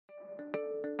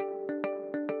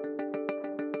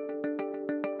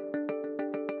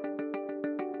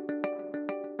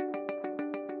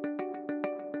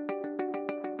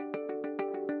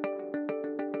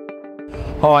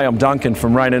Hi, I'm Duncan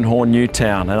from Raine and Horne,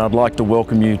 Newtown, and I'd like to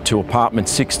welcome you to apartment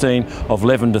 16 of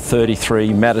 11 to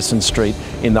 33 Maddison Street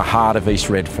in the heart of East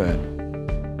Redfern.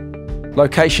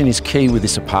 Location is key with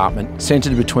this apartment,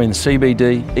 centred between the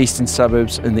CBD, eastern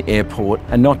suburbs and the airport,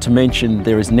 and not to mention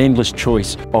there is an endless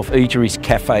choice of eateries,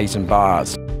 cafes and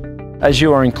bars. As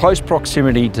you are in close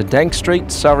proximity to Dank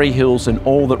Street, Surrey Hills and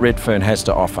all that Redfern has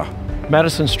to offer.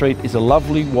 Maddison Street is a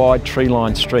lovely wide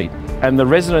tree-lined street, and the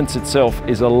residence itself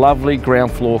is a lovely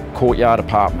ground floor courtyard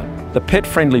apartment. The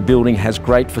pet-friendly building has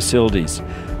great facilities,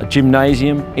 a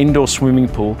gymnasium, indoor swimming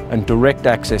pool and direct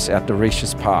access out to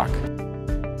Regis Park.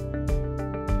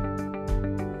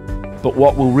 But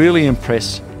what will really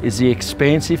impress is the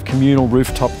expansive communal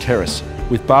rooftop terrace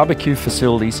with barbecue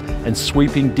facilities and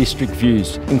sweeping district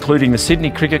views, including the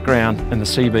Sydney Cricket Ground and the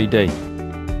CBD.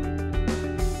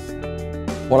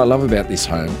 What I love about this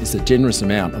home is the generous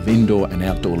amount of indoor and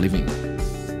outdoor living.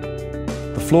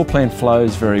 The floor plan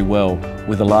flows very well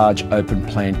with a large open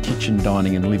plan kitchen,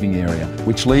 dining and living area,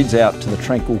 which leads out to the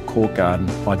tranquil court garden,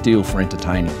 ideal for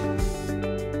entertaining.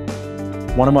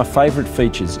 One of my favourite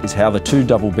features is how the two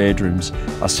double bedrooms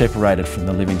are separated from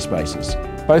the living spaces.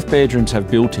 Both bedrooms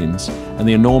have built-ins and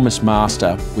the enormous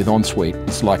master with ensuite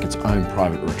is like its own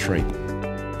private retreat.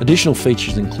 Additional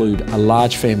features include a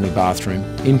large family bathroom,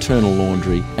 internal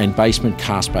laundry and basement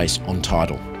car space on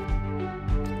title.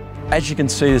 As you can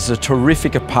see, this is a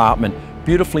terrific apartment,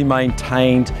 beautifully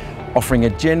maintained, offering a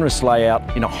generous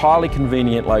layout in a highly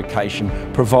convenient location,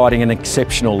 providing an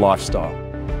exceptional lifestyle.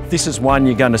 This is one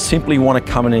you're going to simply want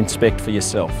to come and inspect for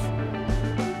yourself.